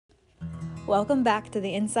Welcome back to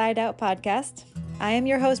the Inside Out podcast. I am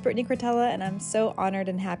your host, Brittany Cortella, and I'm so honored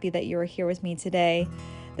and happy that you are here with me today.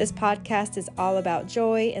 This podcast is all about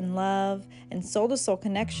joy and love and soul-to-soul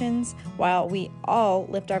connections while we all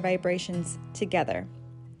lift our vibrations together.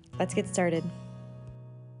 Let's get started.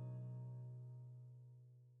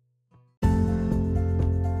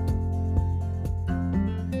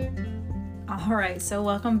 All right, so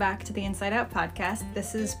welcome back to the Inside Out podcast.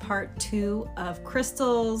 This is part 2 of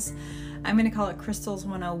crystals. I'm going to call it Crystals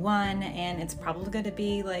 101, and it's probably going to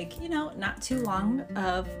be not too long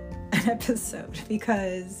of an episode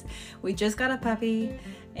because we just got a puppy,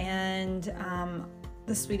 and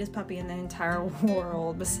the sweetest puppy in the entire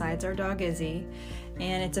world besides our dog Izzy,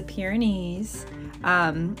 and it's a Pyrenees.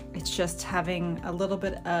 It's just having a little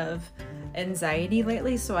bit of anxiety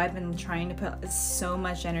lately, so I've been trying to put so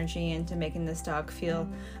much energy into making this dog feel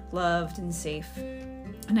loved and safe.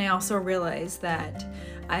 And I also realized that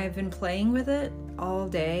I've been playing with it all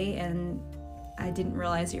day, and I didn't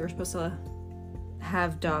realize that you were supposed to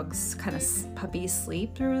have dogs puppies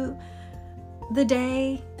sleep through the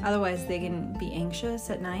day, otherwise they can be anxious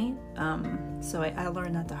at night. So I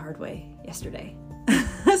learned that the hard way yesterday.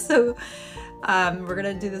 So we're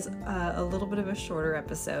gonna do this a little bit of a shorter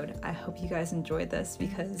episode. I hope you guys enjoyed this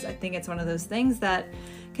because I think it's one of those things that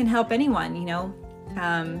can help anyone,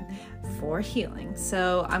 for healing.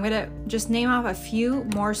 So I'm gonna just name off a few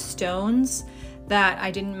more stones that I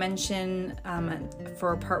didn't mention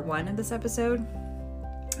for part 1 of this episode.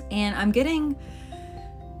 And I'm getting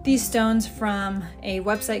these stones from a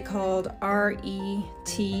website called retrealm.com.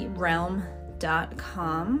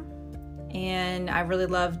 And I really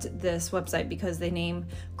loved this website because they name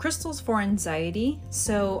crystals for anxiety.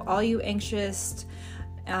 So all you anxious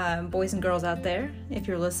boys and girls out there, if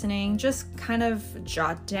you're listening, just kind of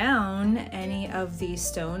jot down any of these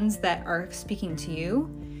stones that are speaking to you.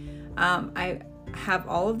 I have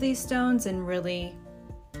all of these stones and really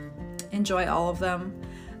enjoy all of them.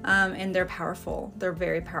 And they're powerful. They're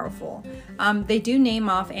very powerful. They do name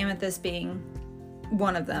off amethyst being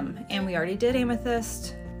one of them. And we already did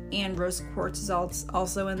amethyst. And rose quartz is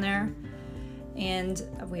also in there. And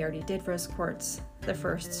we already did rose quartz, the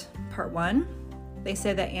first part 1. They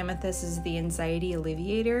say that amethyst is the anxiety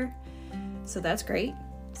alleviator. So that's great.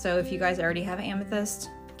 So if you guys already have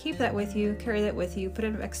amethyst, keep that with you, carry that with you, put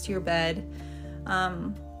it next to your bed.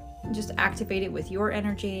 Just activate it with your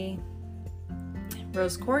energy.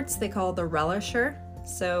 Rose quartz, they call the relisher.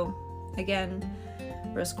 So again,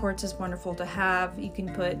 rose quartz is wonderful to have. You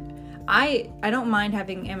can put I don't mind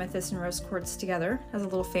having amethyst and rose quartz together as a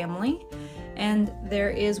little family. And there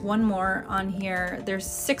is one more on here. There's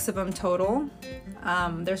 6 of them total.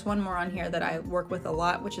 There's one more on here that I work with a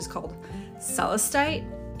lot, which is called celestite.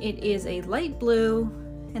 It is a light blue,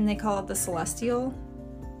 and they call it the celestial.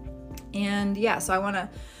 And yeah, so I'm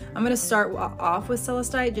gonna start off with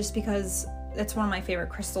celestite just because that's one of my favorite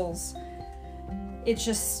crystals. It's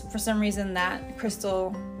just, for some reason, that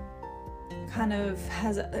crystal kind of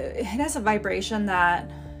has a vibration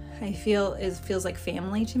that I feel feels like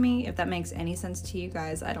family to me. If that makes any sense to you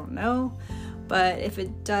guys, I don't know, but if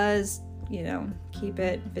it does, keep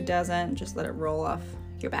it. If it doesn't, just let it roll off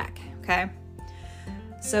your back. Okay,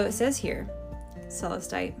 so it says here,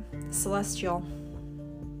 celestite, celestial.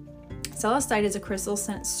 Celestite is a crystal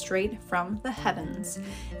sent straight from the heavens.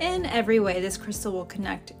 In every way, this crystal will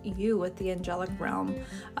connect you with the angelic realm,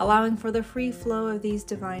 allowing for the free flow of these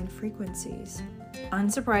divine frequencies.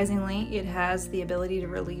 Unsurprisingly, it has the ability to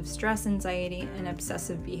relieve stress, anxiety, and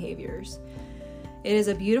obsessive behaviors. It is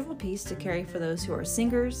a beautiful piece to carry for those who are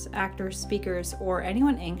singers, actors, speakers, or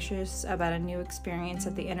anyone anxious about a new experience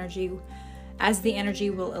as the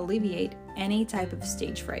energy will alleviate any type of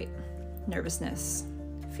stage fright, nervousness,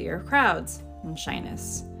 fear of crowds, and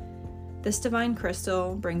shyness. This divine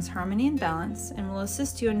crystal brings harmony and balance and will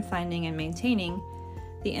assist you in finding and maintaining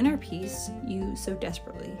the inner peace you so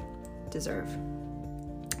desperately deserve.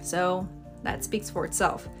 So that speaks for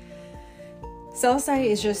itself. Celestite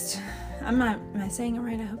is just, am I saying it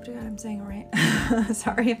right? I hope to God I'm saying it right.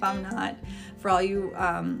 Sorry if I'm not. For all you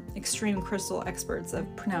extreme crystal experts of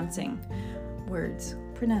pronouncing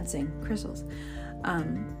crystals.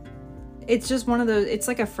 It's just one of those, it's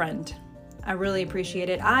like a friend. I really appreciate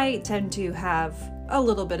it. I tend to have a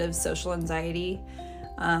little bit of social anxiety,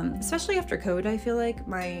 especially after COVID. I feel like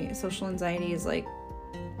my social anxiety is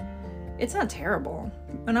it's not terrible.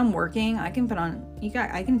 When I'm working, I can put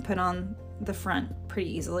on the front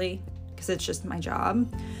pretty easily because it's just my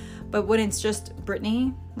job. But when it's just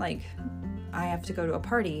Brittany, I have to go to a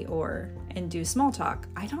party and do small talk.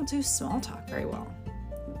 I don't do small talk very well.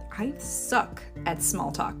 I suck at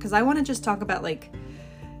small talk because I want to just talk about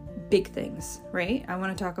big things, right? I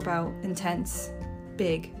want to talk about intense,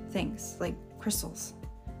 big things like crystals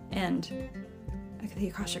and the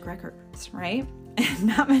Akashic Records, right? And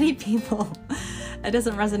not many people, it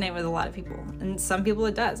doesn't resonate with a lot of people. And some people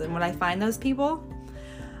it does. And when I find those people,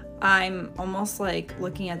 I'm almost like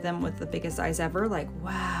looking at them with the biggest eyes ever, like,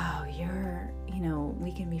 wow,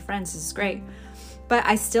 we can be friends. This is great. But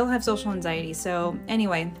I still have social anxiety. So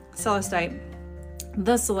anyway, celestite,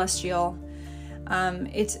 the celestial,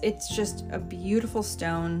 it's just a beautiful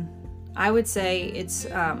stone. I would say it's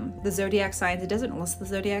the zodiac signs. It doesn't list the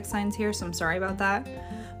zodiac signs here, so I'm sorry about that.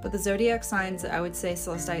 But the zodiac signs that I would say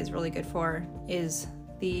celestite is really good for is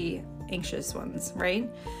the anxious ones, right?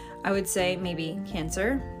 I would say maybe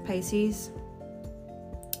Cancer, Pisces.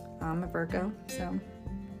 I'm a Virgo, so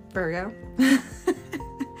Virgo.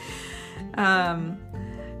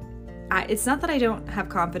 It's not that I don't have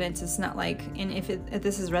confidence. It's not like, and if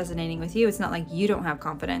this is resonating with you, it's not like you don't have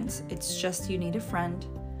confidence. It's just you need a friend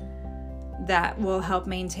that will help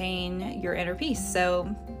maintain your inner peace.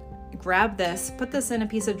 So grab this, put this in a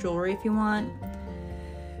piece of jewelry if you want.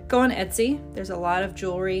 Go on Etsy. There's a lot of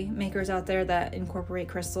jewelry makers out there that incorporate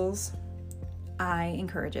crystals. I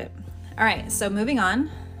encourage it. All right, so moving on.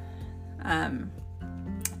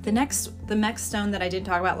 The next stone that I didn't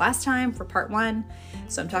talk about last time for part 1,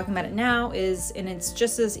 so I'm talking about it now, and it's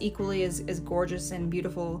just as equally as gorgeous and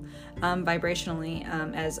beautiful vibrationally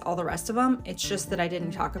as all the rest of them. It's just that I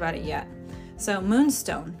didn't talk about it yet. So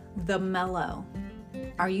Moonstone, the mellow.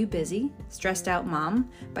 Are you busy, stressed out mom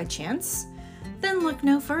by chance? Then look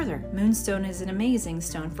no further. Moonstone is an amazing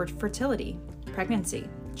stone for fertility, pregnancy,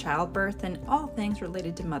 childbirth, and all things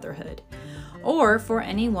related to motherhood. Or for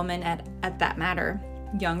any woman at that matter,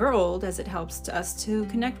 young or old, as it helps us to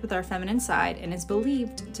connect with our feminine side and is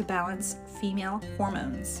believed to balance female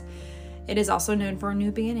hormones. It is also known for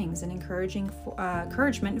new beginnings and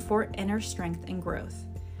encouragement for inner strength and growth.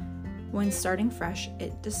 When starting fresh,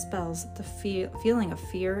 it dispels the feeling of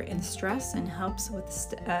fear and stress and helps with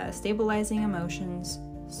stabilizing emotions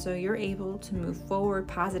so you're able to move forward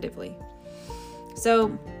positively.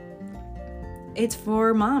 So it's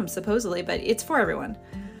for moms, supposedly, but it's for everyone.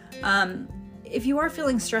 If you are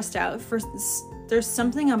feeling stressed out, there's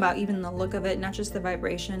something about even the look of it, not just the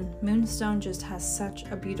vibration. Moonstone just has such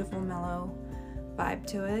a beautiful, mellow vibe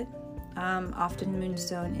to it. Often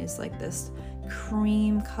Moonstone is like this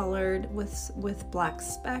cream colored with black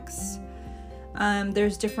specks.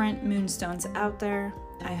 There's different moonstones out there.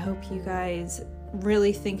 I hope you guys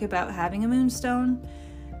really think about having a moonstone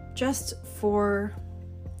just for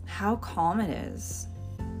how calm it is.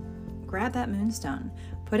 Grab that moonstone.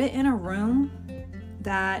 Put it in a room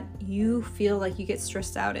that you feel like you get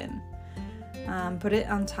stressed out in. Put it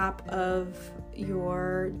on top of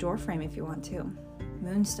your door frame if you want to.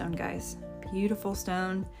 Moonstone, guys. Beautiful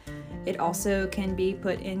stone. It also can be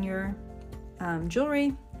put in your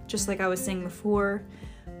jewelry, just like I was saying before.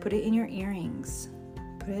 Put it in your earrings.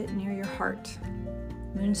 Put it near your heart.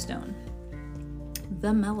 Moonstone.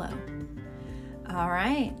 The mellow. All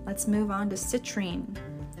right, let's move on to citrine.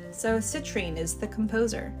 So citrine is the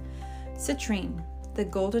composer. Citrine, the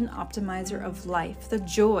golden optimizer of life, the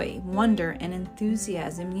joy, wonder, and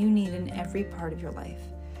enthusiasm you need in every part of your life.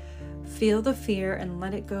 Feel the fear and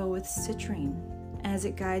let it go with citrine, as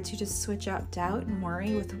it guides you to switch out doubt and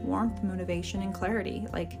worry with warmth, motivation, and clarity,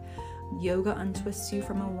 like yoga untwists you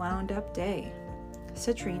from a wound-up day.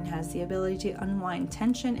 Citrine has the ability to unwind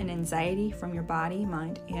tension and anxiety from your body,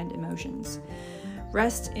 mind, and emotions.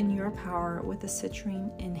 Rest in your power with a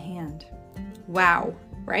citrine in hand. Wow,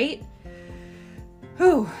 right?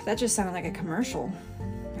 Whew, that just sounded like a commercial.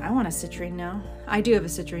 I want a citrine now. I do have a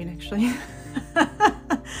citrine, actually.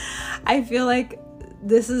 I feel like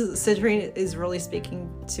citrine is really speaking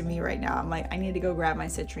to me right now. I'm like, I need to go grab my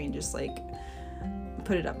citrine, just like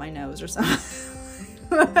put it up my nose or something.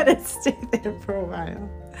 Let it stay there for a while.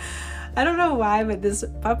 I don't know why, but this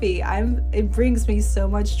puppy, it brings me so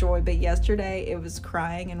much joy. But yesterday it was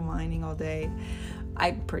crying and whining all day.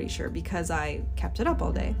 I'm pretty sure because I kept it up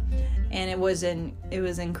all day, and it was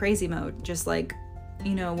in crazy mode, just like,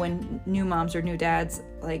 you know, when new moms or new dads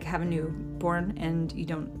like have a newborn and you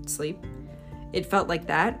don't sleep. It felt like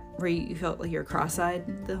that, where you felt like you're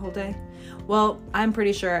cross-eyed the whole day. Well, I'm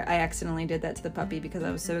pretty sure I accidentally did that to the puppy because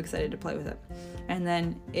I was so excited to play with it. And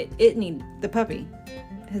then it needed the puppy.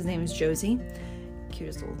 His name is Josie,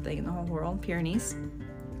 cutest little thing in the whole world, Pyrenees.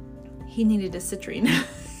 He needed a citrine.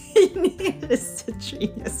 He needed a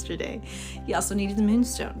citrine yesterday. He also needed the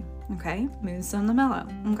moonstone, okay? Moonstone the mellow,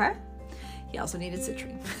 okay? He also needed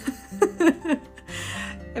citrine.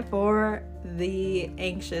 For the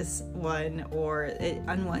anxious one, or it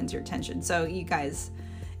unwinds your tension. So you guys,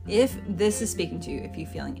 If this is speaking to you, if you're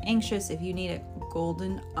feeling anxious, if you need a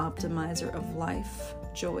golden optimizer of life,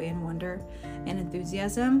 joy and wonder and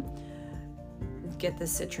enthusiasm, get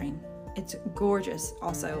this citrine. It's gorgeous.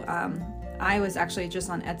 Also, I was actually just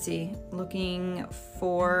on Etsy looking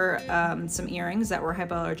for some earrings that were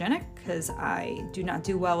hypoallergenic because I do not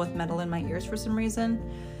do well with metal in my ears for some reason.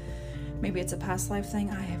 Maybe it's a past life thing.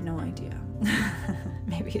 I have no idea.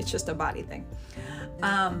 Maybe it's just a body thing.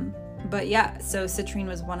 But yeah, so citrine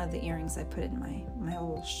was one of the earrings I put in my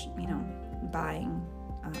little, buying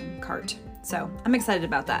cart. So I'm excited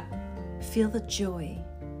about that. Feel the joy.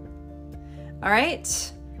 All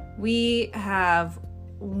right, we have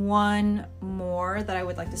one more that I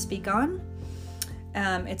would like to speak on.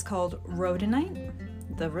 It's called rhodonite,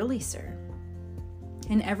 the releaser.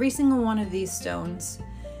 And every single one of these stones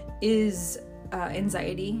is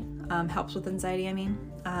anxiety, helps with anxiety, I mean.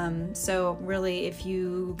 So really, if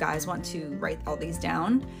you guys want to write all these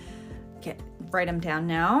down, write them down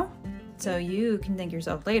now, so you can thank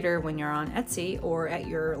yourself later when you're on Etsy or at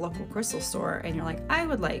your local crystal store and you're like, I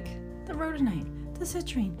would like the rhodonite, the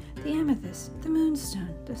citrine, the amethyst, the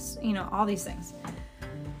moonstone, this, all these things.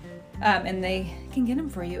 And they can get them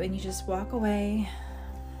for you, and you just walk away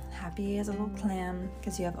happy as a little clam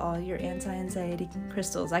because you have all your anti-anxiety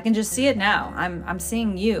crystals. I can just see it now. I'm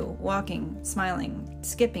seeing you walking, smiling,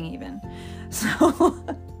 skipping even. So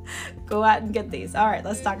go out and get these. All right,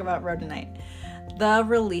 let's talk about rhodonite. The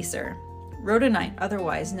releaser. Rhodonite,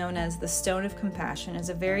 otherwise known as the stone of compassion, is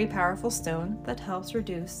a very powerful stone that helps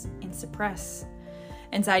reduce and suppress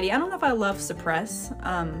anxiety. I don't know if I love suppress.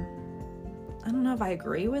 I don't know if I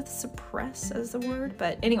agree with suppress as the word,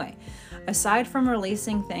 but anyway, aside from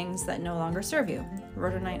releasing things that no longer serve you,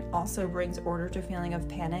 rhodonite also brings order to feeling of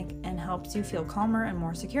panic and helps you feel calmer and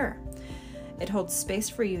more secure. It holds space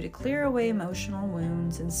for you to clear away emotional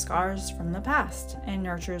wounds and scars from the past and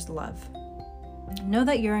nurtures love. Know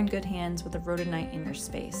that you're in good hands with the rhodonite in your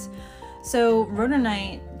space. So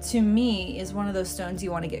rhodonite, to me, is one of those stones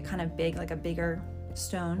you want to get kind of big, like a bigger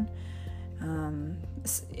stone,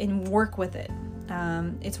 and work with it.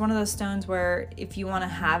 It's one of those stones where if you want to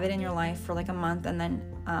have it in your life for like a month and then,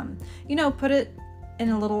 put it in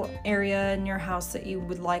a little area in your house that you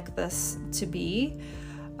would like this to be.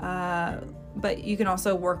 But you can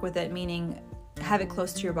also work with it, meaning have it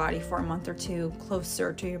close to your body for a month or two,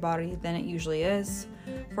 closer to your body than it usually is,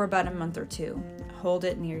 for about a month or two. Hold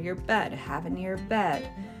it near your bed, have it near your bed.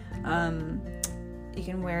 You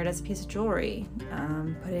can wear it as a piece of jewelry,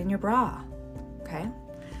 put it in your bra, okay?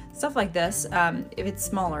 Stuff like this. If it's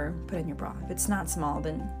smaller, put it in your bra. If it's not small,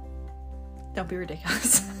 then don't be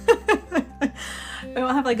ridiculous. I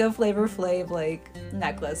don't have like a Flavor Flav like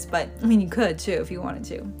necklace, but I mean, you could too if you wanted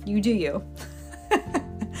to. You do you.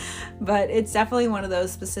 But it's definitely one of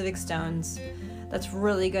those specific stones that's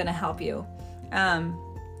really going to help you.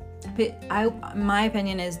 But my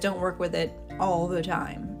opinion is don't work with it all the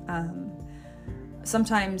time.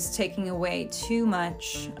 Sometimes taking away too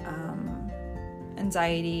much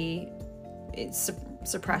anxiety,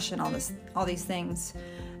 suppression, all these things,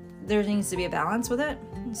 there needs to be a balance with it.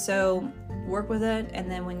 So work with it, and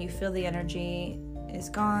then when you feel the energy is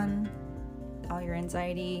gone, all your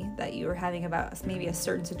anxiety that you were having about maybe a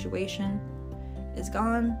certain situation is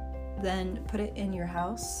gone, then put it in your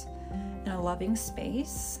house in a loving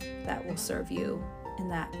space that will serve you in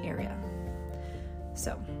that area.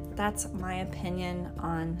 So that's my opinion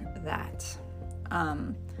on that.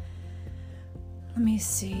 Let me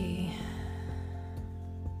see.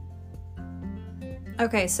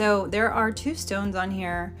 Okay, so there are two stones on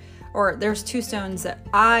here, or there's two stones that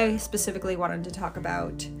I specifically wanted to talk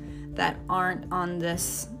about that aren't on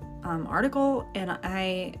this article, and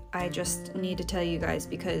I just need to tell you guys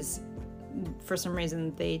because for some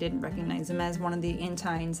reason they didn't recognize them as one of the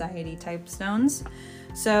anti-anxiety type stones.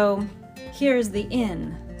 So here's the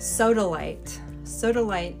sodalite.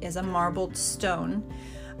 Sodalite is a marbled stone.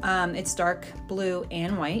 It's dark blue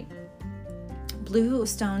and white. Blue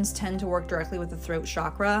stones tend to work directly with the throat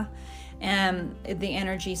chakra, and the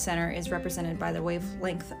energy center is represented by the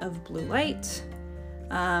wavelength of blue light.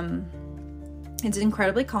 It's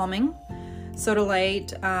incredibly calming.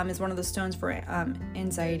 Sodalite is one of the stones for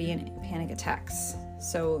anxiety and panic attacks.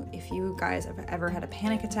 So if you guys have ever had a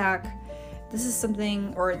panic attack, this is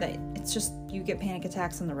something, or that it's just you get panic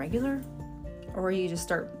attacks on the regular, or you just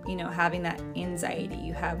start, having that anxiety.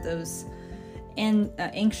 You have those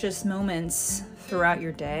anxious moments throughout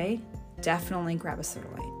your day, definitely grab a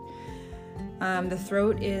sodalite. The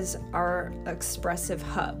throat is our expressive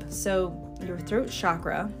hub. So your throat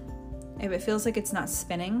chakra, if it feels like it's not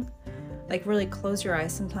spinning, like really close your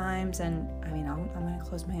eyes sometimes, and I'm going to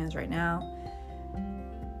close my hands right now.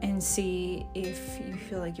 and see if you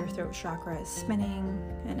feel like your throat chakra is spinning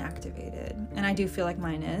and activated. And I do feel like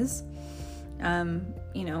mine is.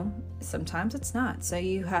 Sometimes it's not. So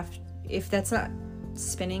if that's not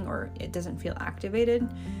spinning or it doesn't feel activated,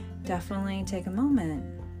 definitely take a moment,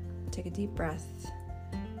 take a deep breath,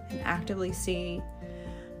 and actively see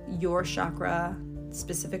your chakra,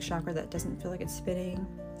 specific chakra that doesn't feel like it's spinning.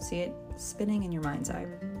 See it spinning in your mind's eye.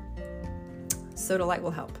 Sodalite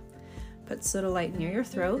will help. Put sodalite near your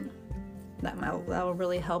throat. That will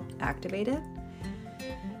really help activate it.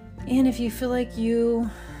 And if you feel like you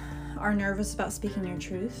are nervous about speaking your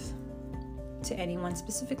truth to anyone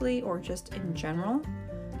specifically or just in general,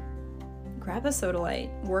 grab a sodalite,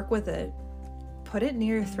 work with it, put it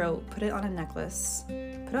near your throat, put it on a necklace, put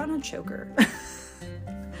it on a choker.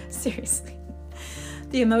 Seriously.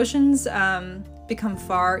 The emotions become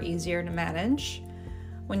far easier to manage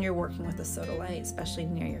when you're working with a sodalite, especially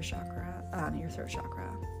near your chakra, your throat chakra,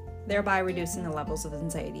 thereby reducing the levels of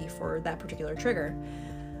anxiety for that particular trigger.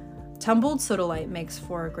 Tumbled sodalite makes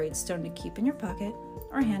for a great stone to keep in your pocket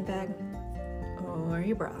or handbag or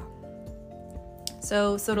your bra.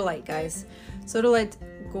 So sodalite, guys. Sodalite's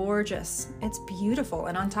gorgeous. It's beautiful,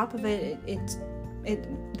 and on top of it,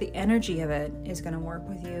 the energy of it is going to work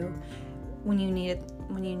with you when you need it.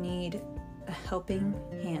 When you need a helping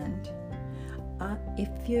hand. If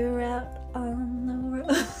you're out on the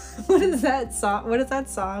road. What is that song? What is that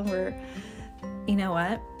song where? You know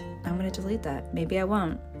what? I'm going to delete that. Maybe I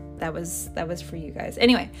won't. That was for you guys.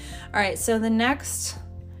 Anyway, all right. So the next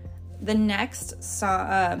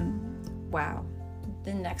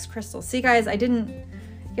crystal. See, guys,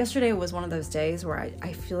 yesterday was one of those days where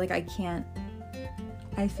I feel like I can't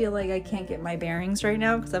get my bearings right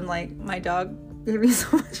now because I'm like, my dog gave me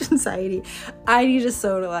so much anxiety. I need a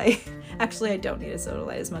sodalite. Actually, I don't need a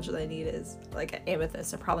sodalite as much as I need is like an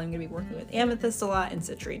amethyst. I'm probably going to be working with amethyst a lot and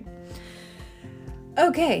citrine.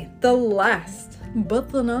 Okay, the last,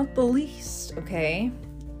 but not the least, okay,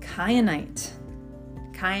 kyanite.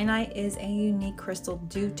 Kyanite is a unique crystal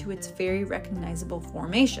due to its very recognizable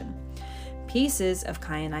formation. Pieces of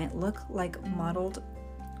kyanite look like mottled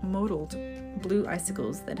blue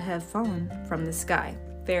icicles that have fallen from the sky.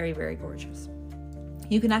 Very, very gorgeous.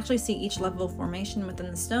 You can actually see each level of formation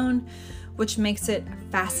within the stone, which makes it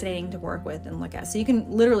fascinating to work with and look at. So you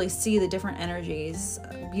can literally see the different energies,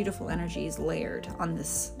 beautiful energies layered on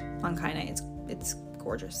kyanite. It's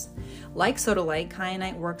gorgeous. Like sodalite,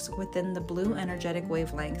 kyanite works within the blue energetic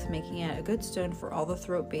wavelength, making it a good stone for all the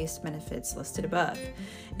throat-based benefits listed above.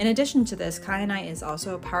 In addition to this, kyanite is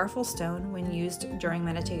also a powerful stone when used during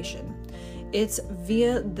meditation. It's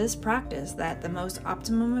via this practice that the most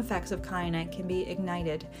optimum effects of kyanite can be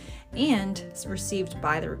ignited and received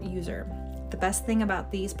by the user. The best thing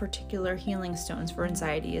about these particular healing stones for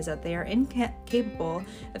anxiety is that they are incapable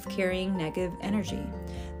of carrying negative energy.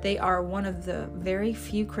 They are one of the very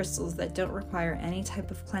few crystals that don't require any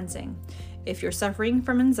type of cleansing. If you're suffering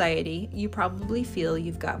from anxiety, you probably feel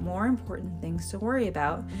you've got more important things to worry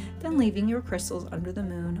about than leaving your crystals under the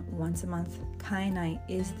moon once a month. Kyanite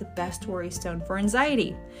is the best worry stone for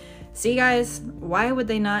anxiety. See, guys, why would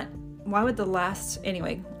the last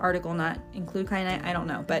article not include kyanite? I don't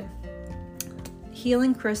know, but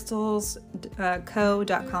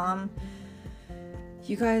healingcrystals.co.com,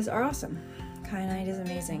 you guys are awesome. Kyanite is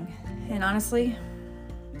amazing. And honestly,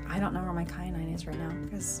 I don't know where my kyanite is right now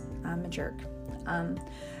because I'm a jerk.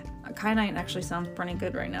 Kyanite actually sounds pretty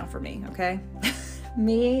good right now for me, okay?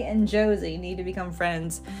 Me and Josie need to become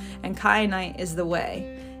friends, and kyanite is the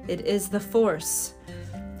way. It is the force.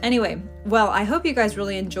 Anyway, well, I hope you guys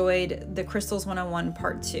really enjoyed the Crystals 101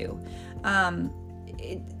 Part 2.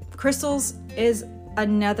 Crystals is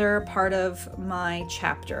another part of my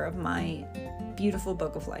chapter of my beautiful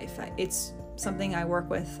book of life. It's something I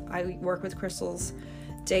work with. I work with crystals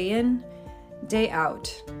day in, day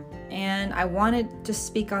out, and I wanted to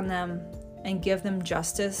speak on them and give them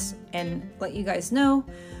justice and let you guys know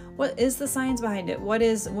what is the science behind it. What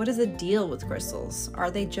is the deal with crystals?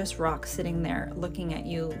 Are they just rocks sitting there looking at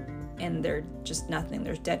you and they're just nothing?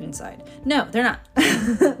 They're dead inside. No, they're not.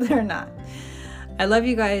 They're not. I love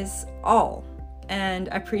you guys all, and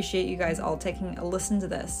I appreciate you guys all taking a listen to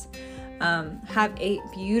this. Have a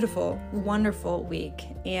beautiful, wonderful week.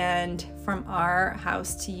 And from our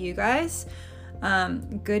house to you guys,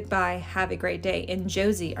 goodbye. Have a great day. And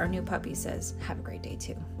Josie, our new puppy, says, have a great day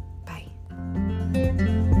too. Bye.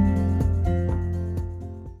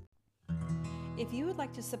 If you would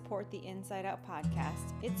like to support the Inside Out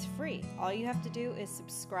podcast, it's free. All you have to do is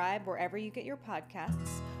subscribe wherever you get your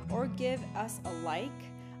podcasts, or give us a like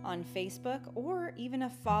on Facebook, or even a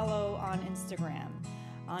follow on Instagram.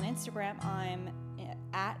 On Instagram, I'm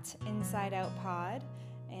at Inside Out Pod.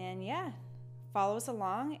 And yeah, follow us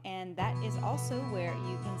along, and that is also where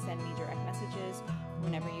you can send me direct messages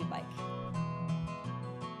whenever you'd like.